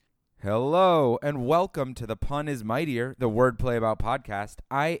Hello, and welcome to The Pun is Mightier, the wordplay about podcast.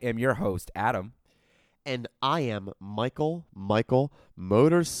 I am your host, Adam. And I am Michael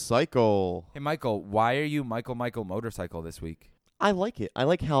Motorcycle. Hey, Michael, why are you Michael Motorcycle this week? I like it. I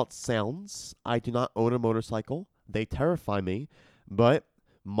like how it sounds. I do not own a motorcycle. They terrify me. But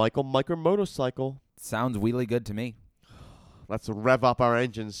Michael Motorcycle. Sounds really good to me. Let's rev up our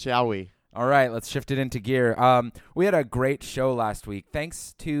engines, shall we? All right, let's shift it into gear. We had a great show last week.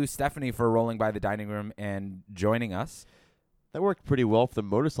 Thanks to Stephanie for rolling by the dining room and joining us. That worked pretty well for the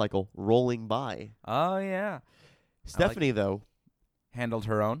motorcycle rolling by. Oh, yeah. Stephanie, though, handled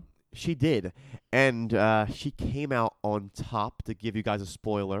her own. she did. And she came out on top, to give you guys a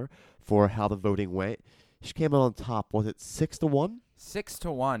spoiler for how the voting went. She came out on top. Was it 6-1?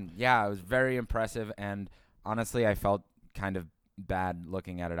 6-1. Yeah, it was very impressive, and honestly, I felt kind of bad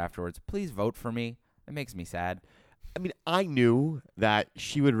looking at it afterwards. Please vote for me. It makes me sad. I mean, I knew that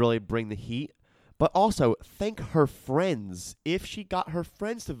she would really bring the heat, but also thank her friends. If she got her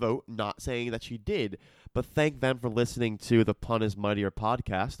friends to vote, not saying that she did, but thank them for listening to the Pun is Mightier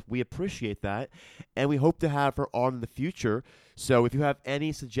podcast. We appreciate that, and we hope to have her on in the future. So if you have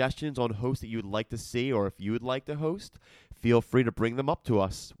any suggestions on hosts that you would like to see, or if you would like to host, feel free to bring them up to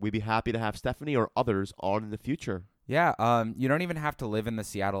us. We'd be happy to have Stephanie or others on in the future. Yeah, you don't even have to live in the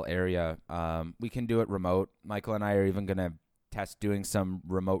Seattle area. We can do it remote. Michael and I are even going to test doing some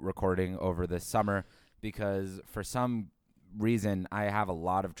remote recording over this summer because for some reason I have a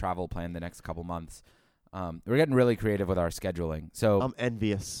lot of travel planned the next couple months. We're getting really creative with our scheduling. So I'm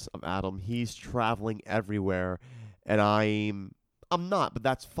envious of Adam. He's traveling everywhere, and I'm not, but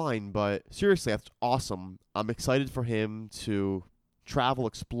that's fine. But seriously, that's awesome. I'm excited for him to travel,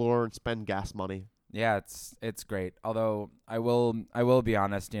 explore, and spend gas money. yeah, it's great. Although I will be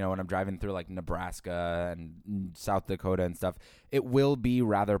honest, when I'm driving through like Nebraska and South Dakota and stuff, it will be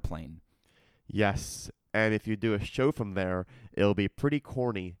rather plain. Yes, and if you do a show from there, it'll be pretty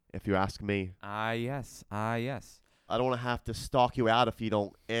corny, if you ask me. Yes. I don't want to have to stalk you out if you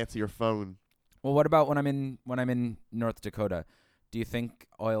don't answer your phone. Well, what about when I'm in North Dakota? Do you think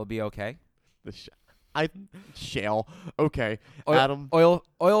oil will be okay? Shale. Okay, Adam.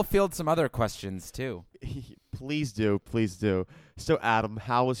 Oil field some other questions too. Please do. So, Adam,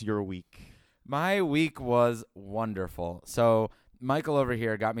 how was your week? My week was wonderful. So Michael over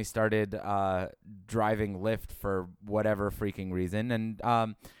here got me started driving Lyft for whatever freaking reason, and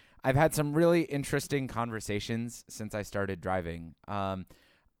I've had some really interesting conversations since I started driving.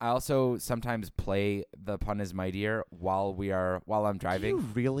 I also sometimes play The Pun is Mightier while I'm driving. Do you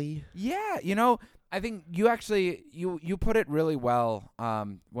really? Yeah, I think you actually you put it really well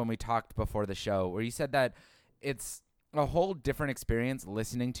when we talked before the show, where you said that it's a whole different experience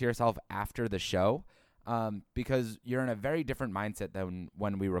listening to yourself after the show because you're in a very different mindset than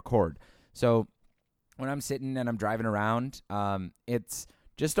when we record. So when I'm sitting and I'm driving around, it's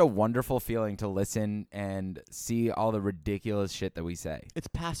just a wonderful feeling to listen and see all the ridiculous shit that we say. It's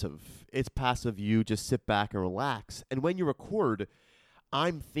passive. You just sit back and relax. And when you record,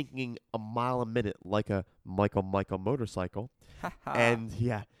 I'm thinking a mile a minute like a Michael Motorcycle. And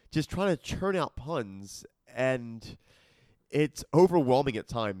yeah, just trying to churn out puns. And it's overwhelming at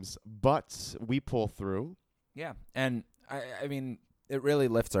times, but we pull through. Yeah, and I mean, it really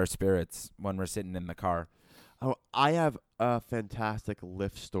lifts our spirits when we're sitting in the car. Oh, I have a fantastic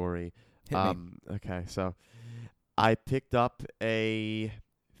Lyft story. Hit me. Okay, so I picked up a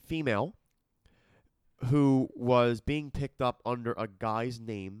female who was being picked up under a guy's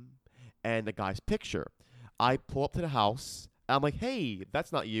name and a guy's picture. I pull up to the house, and I'm like, hey,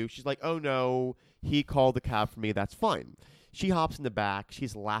 that's not you. She's like, oh, no, he called the cab for me. That's fine. She hops in the back.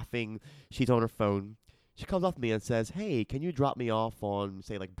 She's laughing. She's on her phone. She comes up to me and says, hey, can you drop me off on,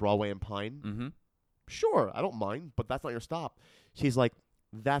 say, like Broadway and Pine? Mm-hmm. Sure, I don't mind, but that's not your stop. She's like,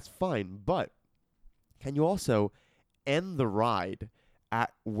 that's fine, but can you also end the ride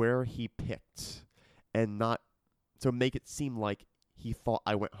at where he picked and not so make it seem like he thought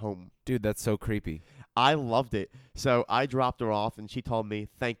I went home? Dude, that's so creepy. I loved it. So I dropped her off, and she told me,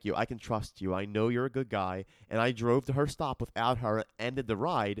 thank you, I can trust you. I know you're a good guy. And I drove to her stop without her and ended the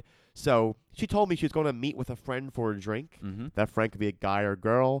ride. So she told me she was going to meet with a friend for a drink. Mm-hmm. That friend could be a guy or a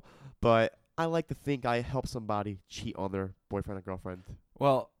girl, but I like to think I help somebody cheat on their boyfriend or girlfriend.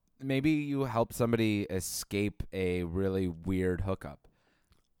 Well, maybe you help somebody escape a really weird hookup.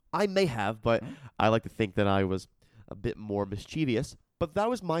 I may have, but I like to think that I was a bit more mischievous. But that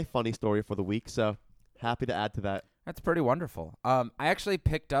was my funny story for the week, so happy to add to that. That's pretty wonderful. I actually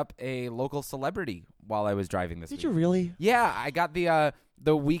picked up a local celebrity while I was driving this week. Did you really? Yeah, I got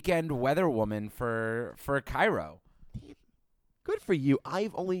the weekend weather woman for Cairo. Good for you.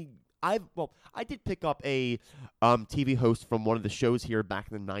 I've only I did pick up a TV host from one of the shows here back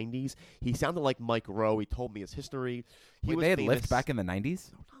in the 90s. He sounded like Mike Rowe. He told me his history. Wait, they had Lyft back in the 90s?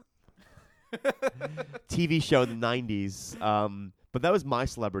 TV show in the 90s. But that was my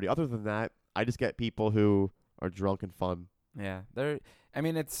celebrity. Other than that, I just get people who are drunk and fun. Yeah.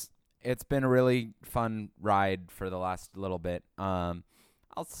 It's been a really fun ride for the last little bit. I'll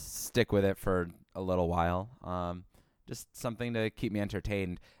stick with it for a little while. Just something to keep me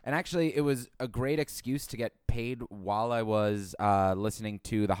entertained. And actually, it was a great excuse to get paid while I was listening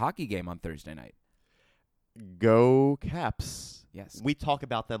to the hockey game on Thursday night. Go Caps. Yes. We talk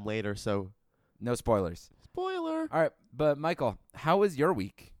about them later, so No spoilers. spoiler. All right, but Michael, how was your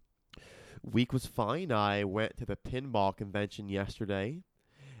week? Week was fine. I went to the pinball convention yesterday.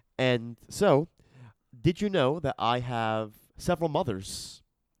 And so, did you know that I have several mothers?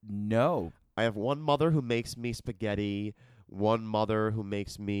 No. I have one mother who makes me spaghetti, one mother who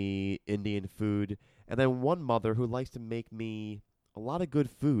makes me Indian food, and then one mother who likes to make me a lot of good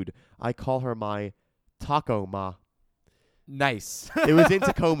food. I call her my taco ma. Nice. It was in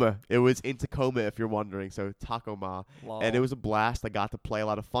Tacoma. It was in Tacoma, if you're wondering. So taco ma. Lol. And it was a blast. I got to play a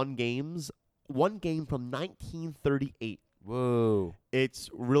lot of fun games. One game from 1938. Whoa. It's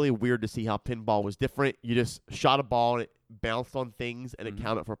really weird to see how pinball was different. You just shot a ball and it bounced on things and it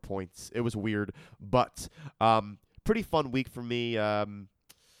counted for points. It was weird, but pretty fun week for me.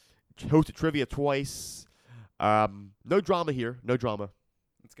 Hosted trivia twice. No drama here. No drama.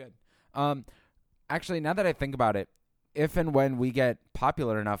 That's good. Actually, now that I think about it, if and when we get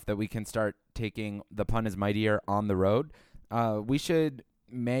popular enough that we can start taking The Pun is Mightier on the road, we should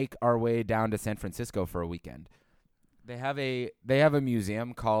make our way down to San Francisco for a weekend. They have a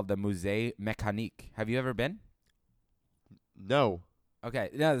museum called the Musée Mécanique. Have you ever been? No. Okay,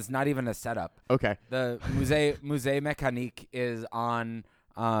 no, it's not even a setup. Okay. The Musée Mécanique is on.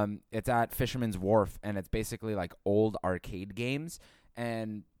 It's at Fisherman's Wharf, and it's basically like old arcade games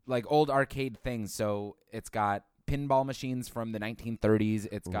and like old arcade things. So it's got pinball machines from the 1930s.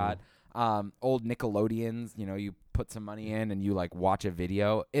 It's got old Nickelodeons. You know, you put some money in and you like watch a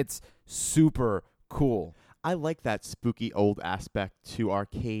video. It's super cool. I like that spooky old aspect to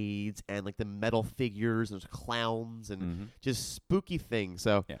arcades and like the metal figures and there's clowns and just spooky things.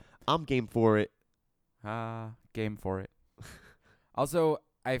 So Yeah. I'm game for it. Game for it. Also,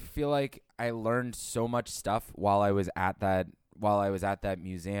 I feel like I learned so much stuff while I was at that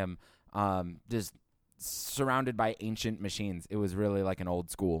museum. Just surrounded by ancient machines. It was really like an old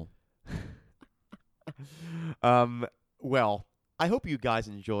school. Well, I hope you guys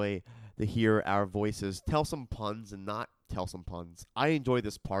enjoy to hear our voices tell some puns and not tell some puns. I enjoy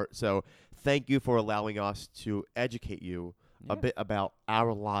this part, so thank you for allowing us to educate you a bit about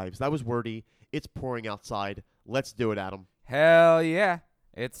our lives. That was wordy. It's pouring outside. Let's do it, Adam. Hell yeah.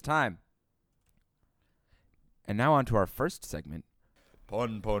 It's time. And now on to our first segment.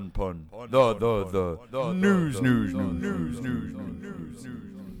 Pun. The news.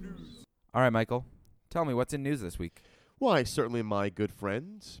 All right, Michael. Tell me what's in news this week. Why, certainly, my good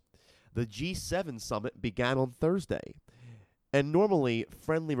friends. The G7 summit began on Thursday, and normally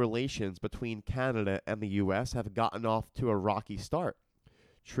friendly relations between Canada and the U.S. have gotten off to a rocky start.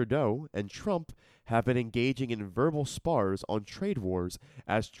 Trudeau and Trump have been engaging in verbal spars on trade wars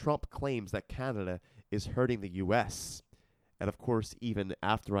as Trump claims that Canada is hurting the U.S. And of course, even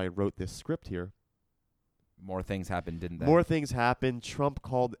after I wrote this script here, More things happened, didn't they? more things happened. Trump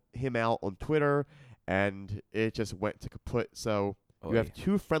called him out on Twitter, and it just went to kaput. So you have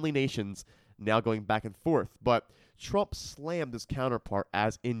two friendly nations now going back and forth. But Trump slammed his counterpart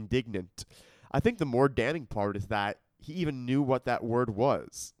as indignant. I think the more damning part is that he even knew what that word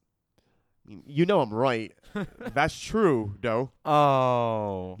was. I mean, you know I'm right. That's true, though.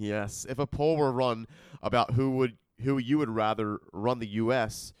 Oh. Yes. If a poll were run about who you would rather run the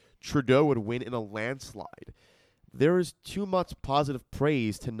U.S., Trudeau would win in a landslide. There is too much positive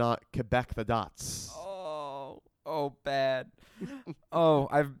praise to not Quebec the dots. Oh, bad.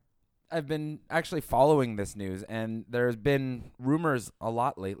 I've been actually following this news, and there's been rumors a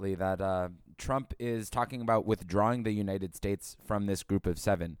lot lately that Trump is talking about withdrawing the United States from this group of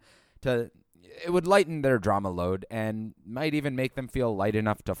 7. It would lighten their drama load and might even make them feel light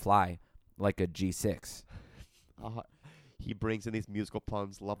enough to fly, like a G6. He brings in these musical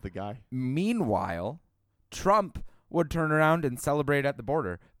puns. Love the guy. Meanwhile, Trump would turn around and celebrate at the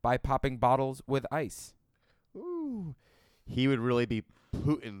border by popping bottles with ice. Ooh. He would really be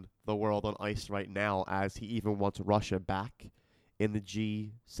Putin the world on ice right now, as he even wants Russia back in the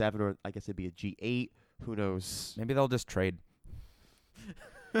G7, or I guess it'd be a G8. Who knows? Maybe they'll just trade.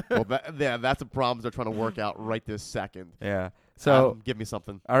 Well, that's the problem they're trying to work out right this second. Yeah. So, give me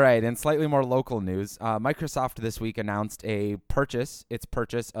something. all right, in slightly more local news, Microsoft this week announced its purchase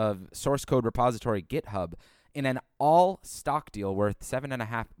of source code repository GitHub in an all-stock deal worth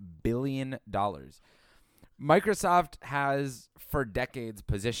 $7.5 billion. Microsoft has, for decades,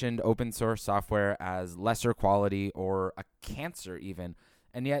 positioned open source software as lesser quality or a cancer even,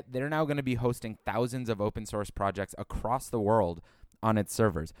 and yet they're now going to be hosting thousands of open source projects across the world on its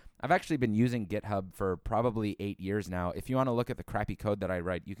servers. I've actually been using GitHub for probably 8 years now. If you want to look at the crappy code that I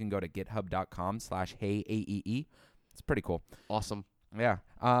write, you can go to github.com/heyaee. It's pretty cool. Awesome. Yeah.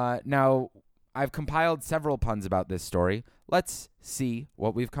 Now, I've compiled several puns about this story. Let's see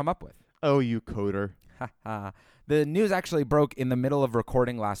what we've come up with. Oh, you coder. The news actually broke in the middle of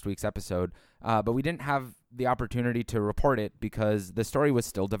recording last week's episode, but we didn't have the opportunity to report it because the story was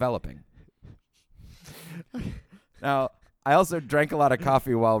still developing. Now, I also drank a lot of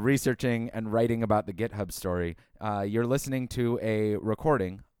coffee while researching and writing about the GitHub story. You're listening to a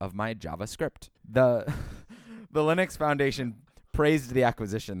recording of my JavaScript. The Linux Foundation praised the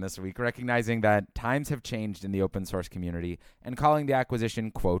acquisition this week, recognizing that times have changed in the open source community and calling the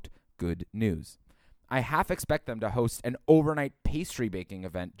acquisition, quote, good news. I half expect them to host an overnight pastry baking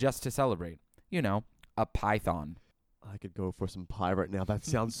event just to celebrate. You know, a Python. I could go for some pie right now. That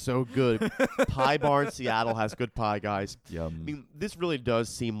sounds so good. Pie Bar in Seattle has good pie, guys. Yum. I mean, this really does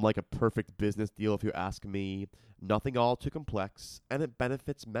seem like a perfect business deal if you ask me. Nothing all too complex, and it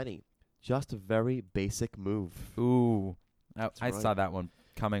benefits many. Just a very basic move. Ooh. I right. saw that one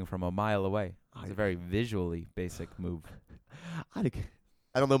coming from a mile away. It's a very visually basic move. I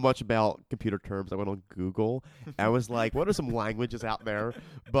don't know much about computer terms. I went on Google. I was like, what are some languages out there?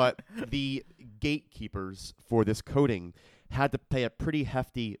 But the gatekeepers for this coding had to pay a pretty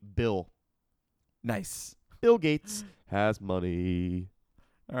hefty bill. Nice. Bill Gates has money.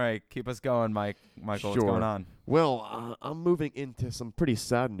 All right, keep us going, Michael. Sure. What's going on? Well, I'm moving into some pretty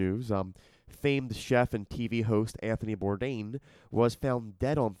sad news. Famed chef and TV host Anthony Bourdain was found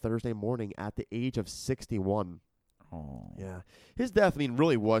dead on Thursday morning at the age of 61. Oh. Yeah. His death,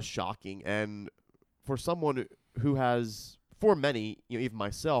 really was shocking. And for someone who has, for many, even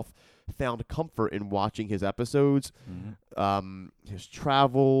myself, found comfort in watching his episodes, his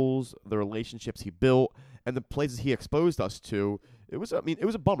travels, the relationships he built, and the places he exposed us to, it was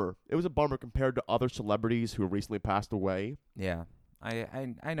a bummer. It was a bummer compared to other celebrities who recently passed away. Yeah.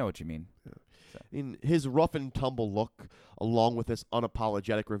 I know what you mean. Yeah. So. His rough and tumble look, along with his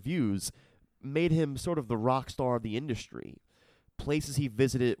unapologetic reviews, made him sort of the rock star of the industry. Places he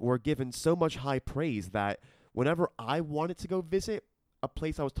visited were given so much high praise that whenever I wanted to go visit a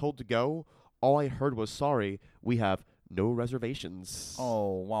place I was told to go, all I heard was, sorry, we have no reservations.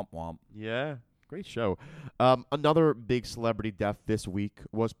 Oh, womp womp. Yeah, great show. Another big celebrity death this week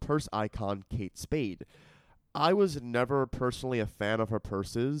was purse icon Kate Spade. I was never personally a fan of her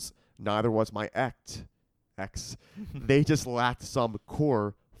purses, neither was my ex. They just lacked some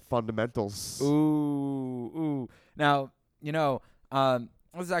core fundamentals. Ooh. Now,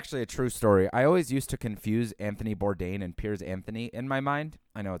 this is actually a true story. I always used to confuse Anthony Bourdain and Piers Anthony in my mind.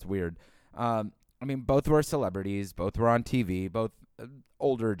 I know it's weird. Both were celebrities. Both were on TV. Both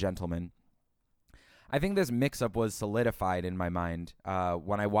older gentlemen. I think this mix-up was solidified in my mind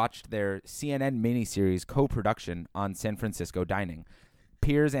when I watched their CNN miniseries co-production on San Francisco Dining.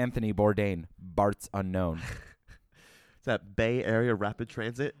 Piers Anthony Bourdain, Bart's Unknown. Is that Bay Area Rapid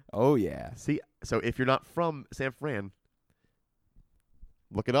Transit? Oh, yeah. See, so if you're not from San Fran,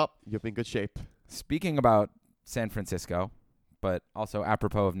 look it up. You'll be in good shape. Speaking about San Francisco, but also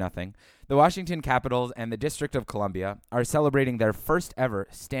apropos of nothing, the Washington Capitals and the District of Columbia are celebrating their first ever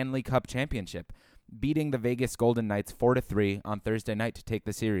Stanley Cup championship, beating the Vegas Golden Knights 4-3 on Thursday night to take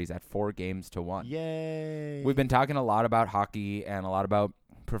the series at 4-1. Yay! We've been talking a lot about hockey and a lot about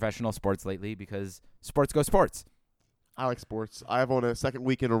professional sports lately because sports go sports. I like sports. I have on a second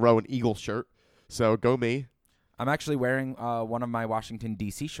week in a row an Eagles shirt, so go me. I'm actually wearing one of my Washington,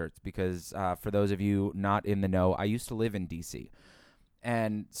 D.C. shirts because for those of you not in the know, I used to live in D.C.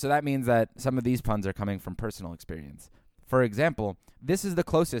 And so that means that some of these puns are coming from personal experience. For example, this is the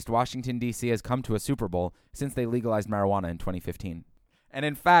closest Washington, D.C. has come to a Super Bowl since they legalized marijuana in 2015. And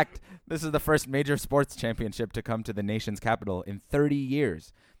in fact, this is the first major sports championship to come to the nation's capital in 30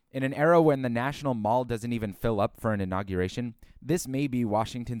 years. In an era when the National Mall doesn't even fill up for an inauguration, this may be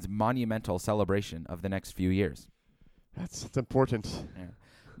Washington's monumental celebration of the next few years. That's important. Yeah.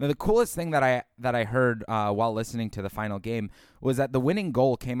 Now, the coolest thing that I heard while listening to the final game was that the winning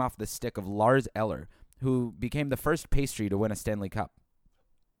goal came off the stick of Lars Eller, who became the first pastry to win a Stanley Cup.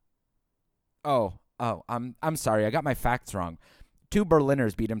 Oh, I'm sorry, I got my facts wrong. 2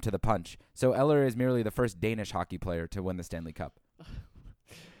 Berliners beat him to the punch. So Eller is merely the first Danish hockey player to win the Stanley Cup.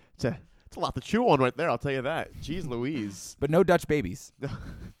 It's a lot to chew on right there, I'll tell you that. Jeez Louise. But no Dutch babies.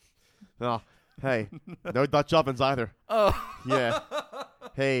 Oh, hey, no Dutch ovens either. Oh. Yeah.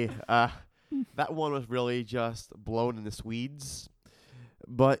 Hey, that one was really just blown in the Swedes,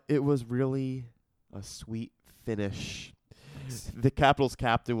 but it was really a sweet finish. The Capitals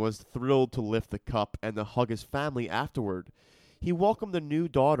captain was thrilled to lift the cup and to hug his family afterward. He welcomed a new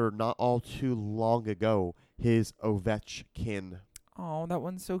daughter not all too long ago, his Ovechkin. Oh, that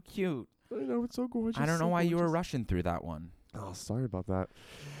one's so cute. I know, it's so gorgeous. I don't know so why you were gorgeous. rushing through that one. Oh, sorry about that.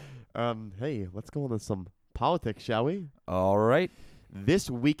 Hey, let's go on to some politics, shall we? All right. This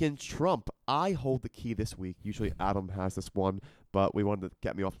week in Trump, I hold the key this week. Usually Adam has this one, but we wanted to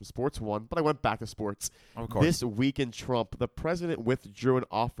get me off from sports one, but I went back to sports. Of course. This week in Trump, the president withdrew an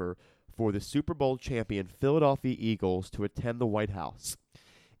offer for the Super Bowl champion Philadelphia Eagles to attend the White House.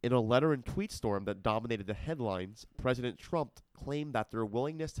 In a letter and tweet storm that dominated the headlines, President Trump claimed that their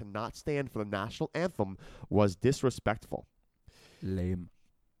willingness to not stand for the national anthem was disrespectful. Lame.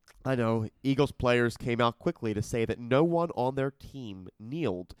 I know, Eagles players came out quickly to say that no one on their team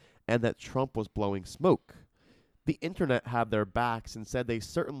kneeled and that Trump was blowing smoke. The internet had their backs and said they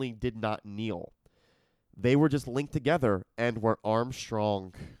certainly did not kneel. They were just linked together and were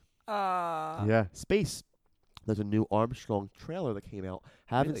Armstrong. Yeah, space. There's a new Armstrong trailer that came out.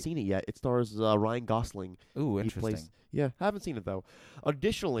 Haven't Really? seen it yet. It stars Ryan Gosling. Ooh, He interesting. plays- yeah, haven't seen it though.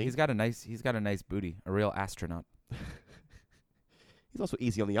 Additionally, He's got a nice booty, a real astronaut. he's also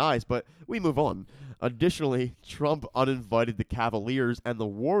easy on the eyes, but we move on. Additionally, Trump uninvited the Cavaliers and the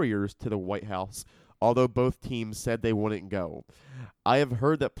Warriors to the White House, although both teams said they wouldn't go. I have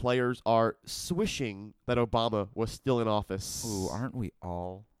heard that players are swishing that Obama was still in office. Ooh, aren't we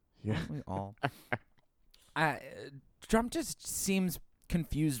all? Yeah. Aren't we all? Trump just seems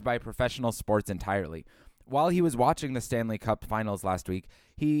confused by professional sports entirely. While he was watching the Stanley Cup Finals last week,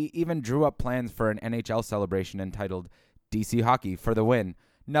 he even drew up plans for an NHL celebration entitled DC Hockey for the win.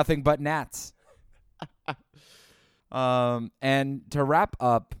 Nothing but Nats. And to wrap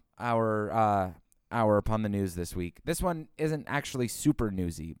up our Upon the News this week, this one isn't actually super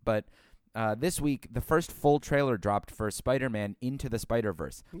newsy, but this week, the first full trailer dropped for Spider-Man Into the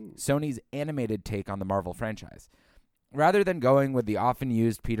Spider-Verse, Sony's animated take on the Marvel franchise. Rather than going with the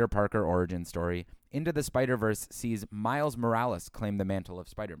often-used Peter Parker origin story, Into the Spider-Verse sees Miles Morales claim the mantle of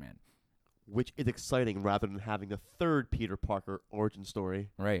Spider-Man. Which is exciting rather than having the third Peter Parker origin story.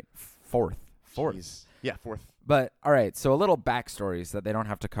 Right. Fourth. Jeez. Yeah, fourth. But, all right, so a little backstory so that they don't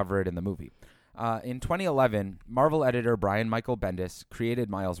have to cover it in the movie. In 2011, Marvel editor Brian Michael Bendis created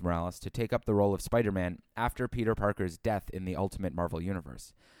Miles Morales to take up the role of Spider-Man after Peter Parker's death in the Ultimate Marvel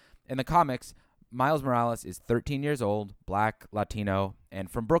Universe. In the comics, Miles Morales is 13 years old, black, Latino, and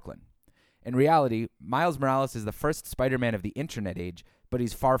from Brooklyn. In reality, Miles Morales is the first Spider-Man of the internet age, but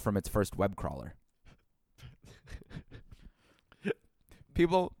he's far from its first web crawler.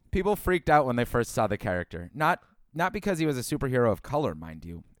 People freaked out when they first saw the character. Not because he was a superhero of color, mind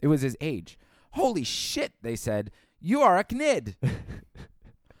you. It was his age. Holy shit, they said. You are a knid.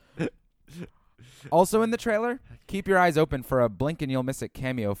 Also in the trailer, keep your eyes open for a blink and you'll miss it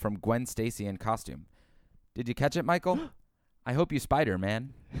cameo from Gwen Stacy in costume. Did you catch it, Michael? I hope you spider,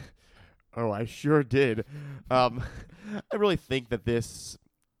 man. Oh, I sure did. I really think that this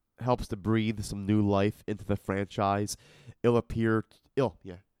helps to breathe some new life into the franchise. It'll appeal to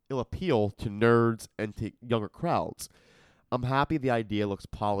nerds and to younger crowds. I'm happy the idea looks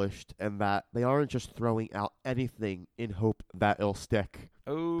polished and that they aren't just throwing out anything in hope that it'll stick.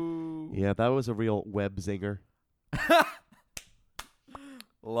 Oh. Yeah, that was a real web zinger.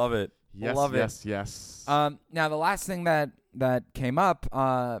 Love it. Yes, Love yes, yes. Now, the last thing that came up,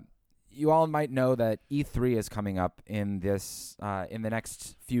 you all might know that E3 is coming up in the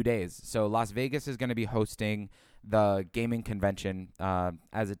next few days. So Las Vegas is going to be hosting the gaming convention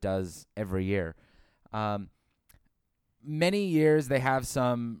as it does every year. Many years they have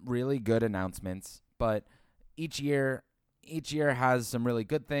some really good announcements, but each year has some really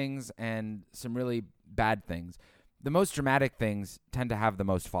good things and some really bad things. The most dramatic things tend to have the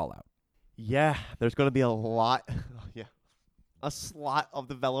most fallout. Yeah, there's going to be a lot. A slot of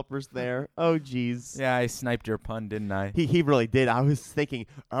developers there. Oh, jeez. Yeah, I sniped your pun, didn't I? He really did. I was thinking,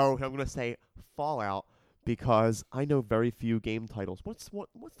 I'm going to say Fallout because I know very few game titles. What's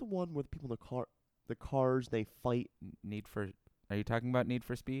the one where the people in the cars, they fight? Are you talking about Need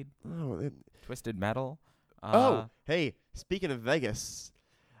for Speed? Oh, Twisted Metal? hey, speaking of Vegas,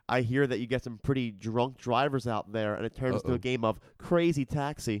 I hear that you get some pretty drunk drivers out there, and it turns into a game of Crazy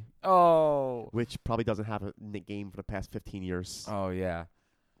Taxi, Oh. which probably doesn't have a game for the past 15 years. Oh yeah.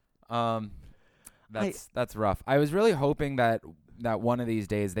 That's rough. I was really hoping that one of these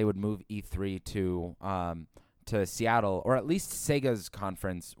days they would move E3 to Seattle, or at least Sega's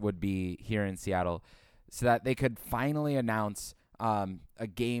conference would be here in Seattle, so that they could finally announce a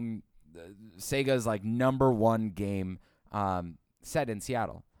game, Sega's like #1 game set in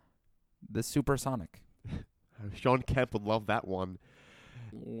Seattle, the Supersonic. Sean Kemp would love that one.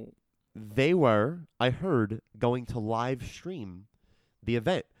 They were, I heard, going to live stream the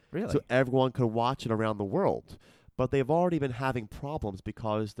event. Really? So everyone could watch it around the world. But they've already been having problems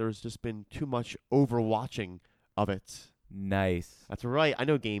because there's just been too much overwatching of it. Nice. That's right. I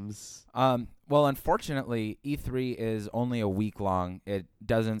know games. Well, unfortunately, E3 is only a week long. It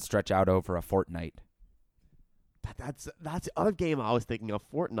doesn't stretch out over a fortnight. That's the other game I was thinking of,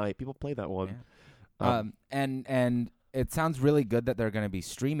 Fortnite. People play that one. Yeah. And it sounds really good that they're going to be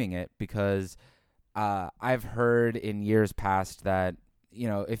streaming it, because I've heard in years past that, you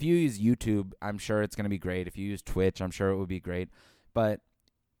know, if you use YouTube, I'm sure it's going to be great. If you use Twitch, I'm sure it would be great. But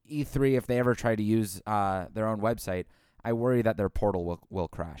E3, if they ever try to use their own website, I worry that their portal will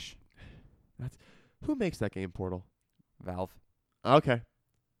crash. Who makes that game, Portal? Valve. Okay.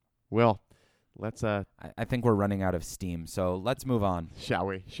 Well, let's I think we're running out of steam, so let's move on. Shall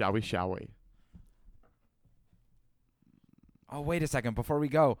we? Oh, wait a second. Before we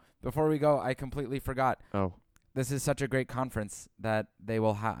go, I completely forgot. Oh. This is such a great conference that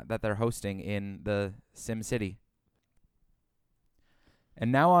they're hosting in the Sim City.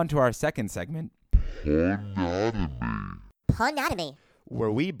 And now on to our second segment. Punatomy.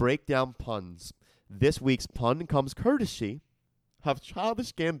 Where we break down puns. This week's pun comes courtesy of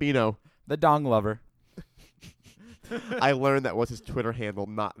Childish Gambino. The Dong Lover. I learned that was his Twitter handle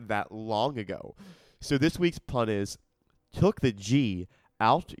not that long ago. So this week's pun is, took the G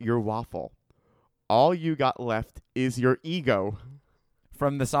out your waffle. All you got left is your ego.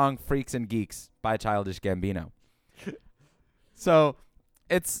 From the song Freaks and Geeks by Childish Gambino. So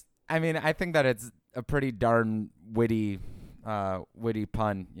I think that it's a pretty darn witty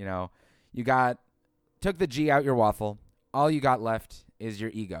pun. You know, you took the G out your waffle. All you got left is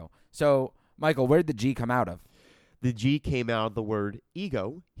your ego. So, Michael, where'd the G come out of? The G came out of the word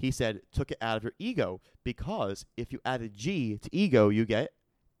ego. He said, took it out of your ego, because if you add a G to ego, you get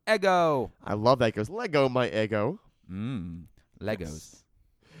Ego. I love that. It goes, Lego my ego. Legos. Yes.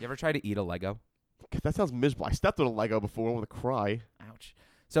 You ever try to eat a Lego? That sounds miserable. I stepped on a Lego before with a cry. Ouch.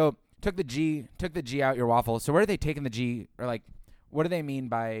 So, took the G out your waffle. So, where are they taking the G, or like, what do they mean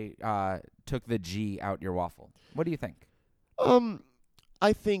by took the G out your waffle? What do you think?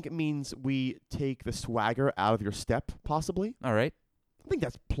 I think it means we take the swagger out of your step, possibly. All right. I think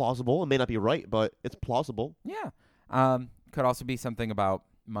that's plausible. It may not be right, but it's plausible. Yeah. Could also be something about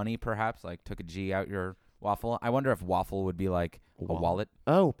money, perhaps, like took a G out your waffle. I wonder if waffle would be like a wallet.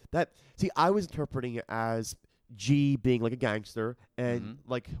 Oh, I was interpreting it as G being like a gangster, and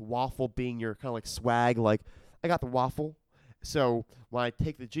like waffle being your kind of like swag, like, I got the waffle. So when I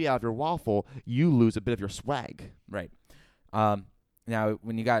take the G out of your waffle, you lose a bit of your swag. Right. Now,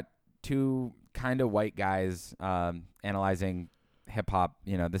 when you got two kind of white guys analyzing hip hop,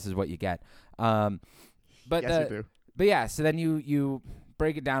 you know, this is what you get. But yes, you do. But yeah, so then you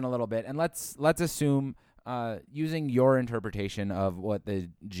break it down a little bit, and let's assume, using your interpretation of what the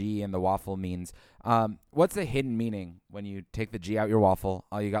G and the waffle means, what's the hidden meaning when you take the G out your waffle?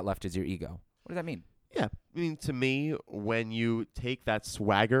 All you got left is your ego. What does that mean? Yeah, I mean, to me, when you take that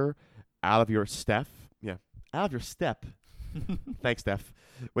swagger out of your step, thanks, Steph.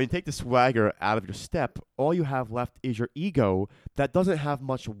 When you take the swagger out of your step, all you have left is your ego that doesn't have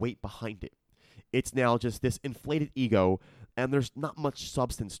much weight behind it. It's now just this inflated ego, and there's not much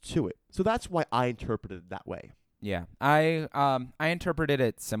substance to it. So that's why I interpreted it that way. Yeah, I interpreted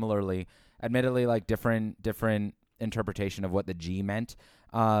it similarly. Admittedly, like different interpretation of what the G meant.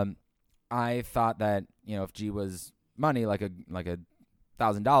 I thought that, you know, if G was money, like $1,000,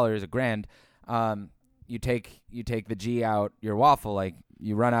 $1,000, you take the G out your waffle, like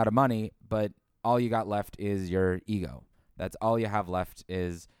you run out of money, but all you got left is your ego. That's all you have left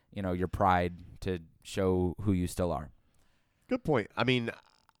is, you know, your pride to show who you still are. Good point. I mean,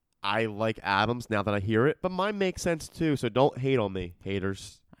 I like Adams now that I hear it, but mine makes sense too, so don't hate on me,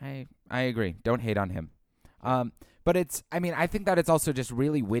 haters. I agree. Don't hate on him. But I think that it's also just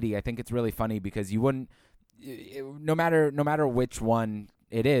really witty. I think it's really funny because you wouldn't, no matter which one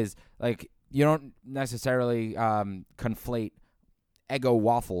it is, like, you don't necessarily conflate ego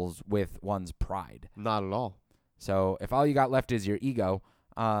waffles with one's pride. Not at all. So if all you got left is your ego,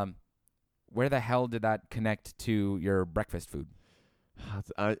 Where the hell did that connect to your breakfast food?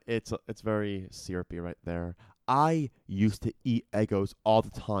 It's very syrupy right there. I used to eat Eggos all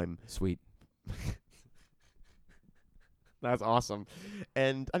the time. Sweet. That's awesome.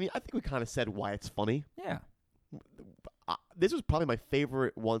 And I mean, I think we kind of said why it's funny. Yeah. This was probably my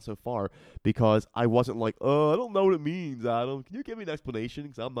favorite one so far because I wasn't like, I don't know what it means, Adam. Can you give me an explanation?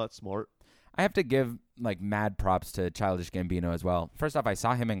 Because I'm not smart. I have to give like mad props to Childish Gambino as well. First off, I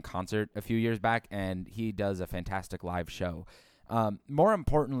saw him in concert a few years back, and he does a fantastic live show. More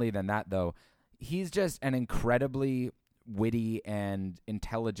importantly than that, though, he's just an incredibly witty and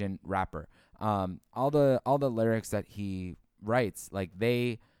intelligent rapper. All the lyrics that he writes, like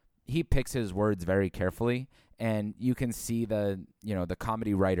he picks his words very carefully, and you can see the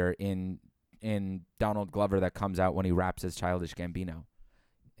comedy writer in Donald Glover that comes out when he raps as Childish Gambino.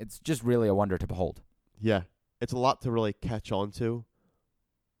 It's just really a wonder to behold. Yeah, it's a lot to really catch on to.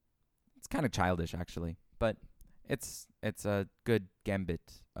 It's kind of childish, actually, but it's a good gambit.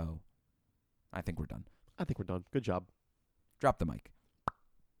 Oh, I think we're done. Good job. Drop the mic.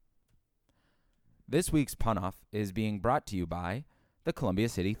 This week's Pun Off is being brought to you by the Columbia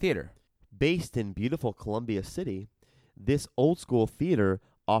City Theater. Based in beautiful Columbia City, this old-school theater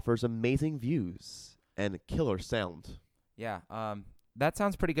offers amazing views and killer sound. Yeah, that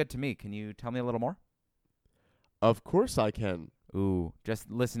sounds pretty good to me. Can you tell me a little more? Of course I can. Ooh, just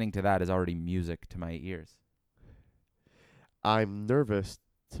listening to that is already music to my ears. I'm nervous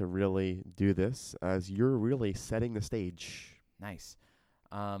to really do this as you're really setting the stage. Nice.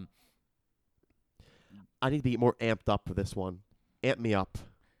 I need to be more amped up for this one. Amp me up.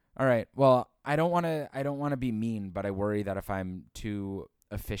 All right. Well, I don't want to be mean, but I worry that if I'm too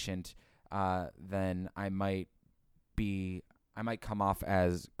efficient, then I might come off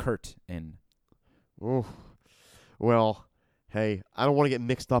as curt in. Oh. Well, hey, I don't want to get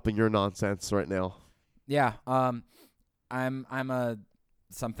mixed up in your nonsense right now. Yeah. I'm a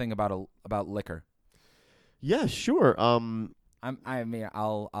something about liquor. Yeah, sure. I'll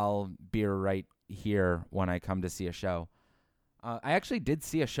beer right here when I come to see a show. I actually did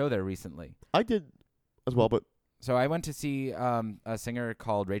see a show there recently. I did as well, but so I went to see a singer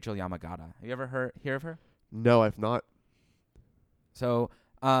called Rachel Yamagata. Have you ever hear of her? No, I've not. So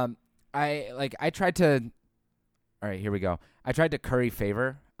I tried to. All right, here we go. I tried to curry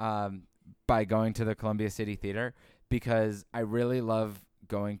favor by going to the Columbia City Theater because I really love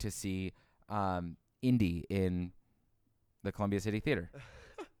going to see indie in the Columbia City Theater.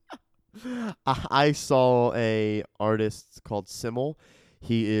 I saw a artist called Simmel.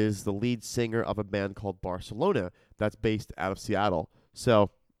 He is the lead singer of a band called Barcelona that's based out of Seattle.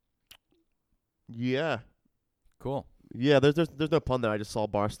 So, yeah. Cool. Yeah, there's no pun there. I just saw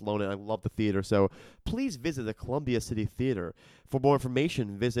Barcelona. I love the theater. So please visit the Columbia City Theater. For more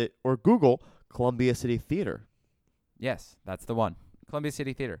information, visit or Google Columbia City Theater. Yes, that's the one. Columbia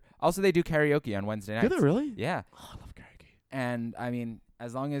City Theater. Also, they do karaoke on Wednesday nights. Do they really? Yeah. Oh, I love karaoke. And I mean,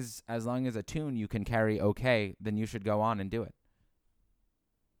 as long as a tune you can carry okay, then you should go on and do it.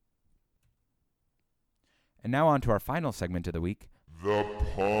 And now on to our final segment of the week. The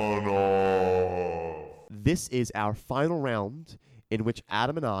Pun Off. This is our final round in which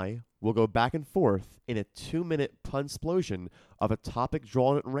Adam and I will go back and forth in a 2-minute pun explosion of a topic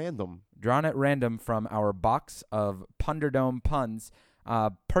drawn at random. Drawn at random from our box of Punderdome puns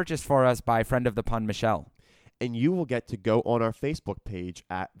purchased for us by friend of the pun, Michelle. And you will get to go on our Facebook page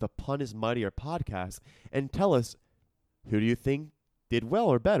at The Pun is Mightier Podcast and tell us, who do you think did well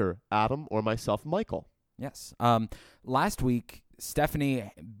or better, Adam or myself, Michael? Yes. Last week,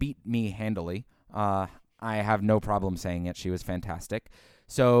 Stephanie beat me handily. I have no problem saying it. She was fantastic.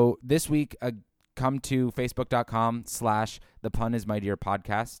 So this week, come to facebook.com/The Pun is Mightier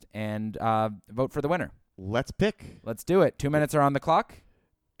Podcast and vote for the winner. Let's pick. Let's do it. 2 minutes are on the clock.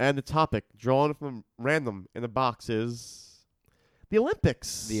 And the topic drawn from random in the box is the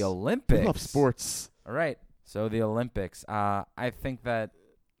Olympics. The Olympics. We love sports. All right. So the Olympics. I think that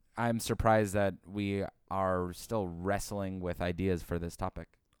I'm surprised that we are still wrestling with ideas for this topic.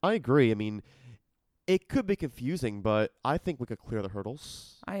 I agree. I mean, it could be confusing, but I think we could clear the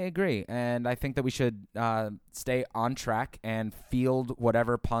hurdles. I agree. And I think that we should stay on track and field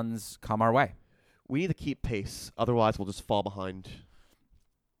whatever puns come our way. We need to keep pace. Otherwise, we'll just fall behind.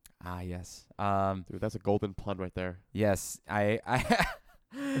 Ah, yes. Dude, that's a golden pun right there. Yes, I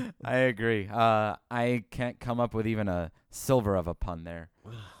I agree. I can't come up with even a silver of a pun there.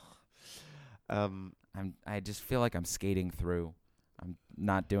 I just feel like I'm skating through. I'm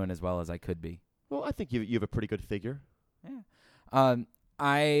not doing as well as I could be. Well, I think you have a pretty good figure. Yeah.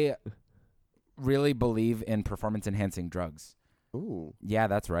 I really believe in performance-enhancing drugs. Ooh. Yeah,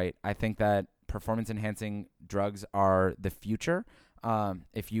 that's right. I think that performance-enhancing drugs are the future.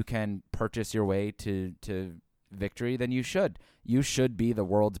 If you can purchase your way to victory, then you should. You should be the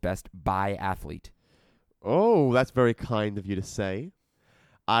world's best biathlete. Oh, that's very kind of you to say.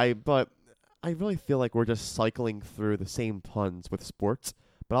 But I really feel like we're just cycling through the same puns with sports,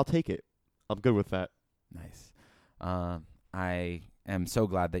 but I'll take it. I'm good with that. Nice. I am so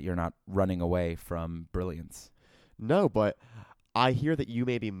glad that you're not running away from brilliance. No, but I hear that you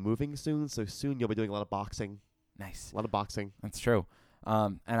may be moving soon, so soon you'll be doing a lot of boxing. Nice. A lot of boxing. That's true.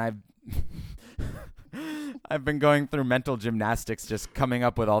 And I've I've been going through mental gymnastics, just coming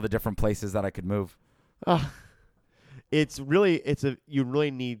up with all the different places that I could move. You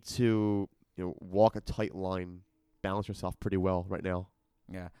really need to walk a tight line, balance yourself pretty well right now.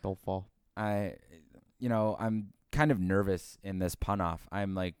 Yeah. Don't fall. I'm kind of nervous in this pun off.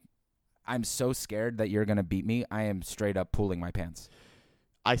 I'm so scared that you're going to beat me. I am straight up pulling my pants.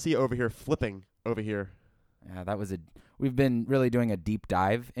 I see you over here flipping over here. Yeah, we've been really doing a deep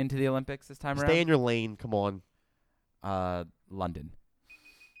dive into the Olympics this time around. Stay in your lane. Come on. London.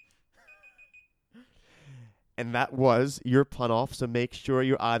 And that was your pun off. So make sure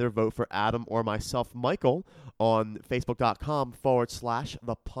you either vote for Adam or myself, Michael, on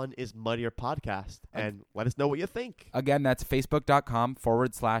Facebook.com/The Pun Is Mightier podcast. And let us know what you think. Again, that's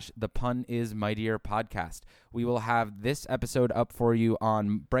Facebook.com/The Pun Is Mightier podcast. We will have this episode up for you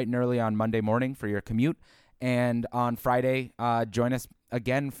on bright and early on Monday morning for your commute. And on Friday, join us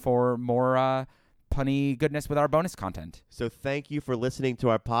again for more punny goodness with our bonus content. So thank you for listening to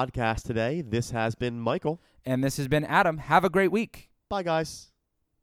our podcast today. This has been Michael. And this has been Adam. Have a great week. Bye, guys.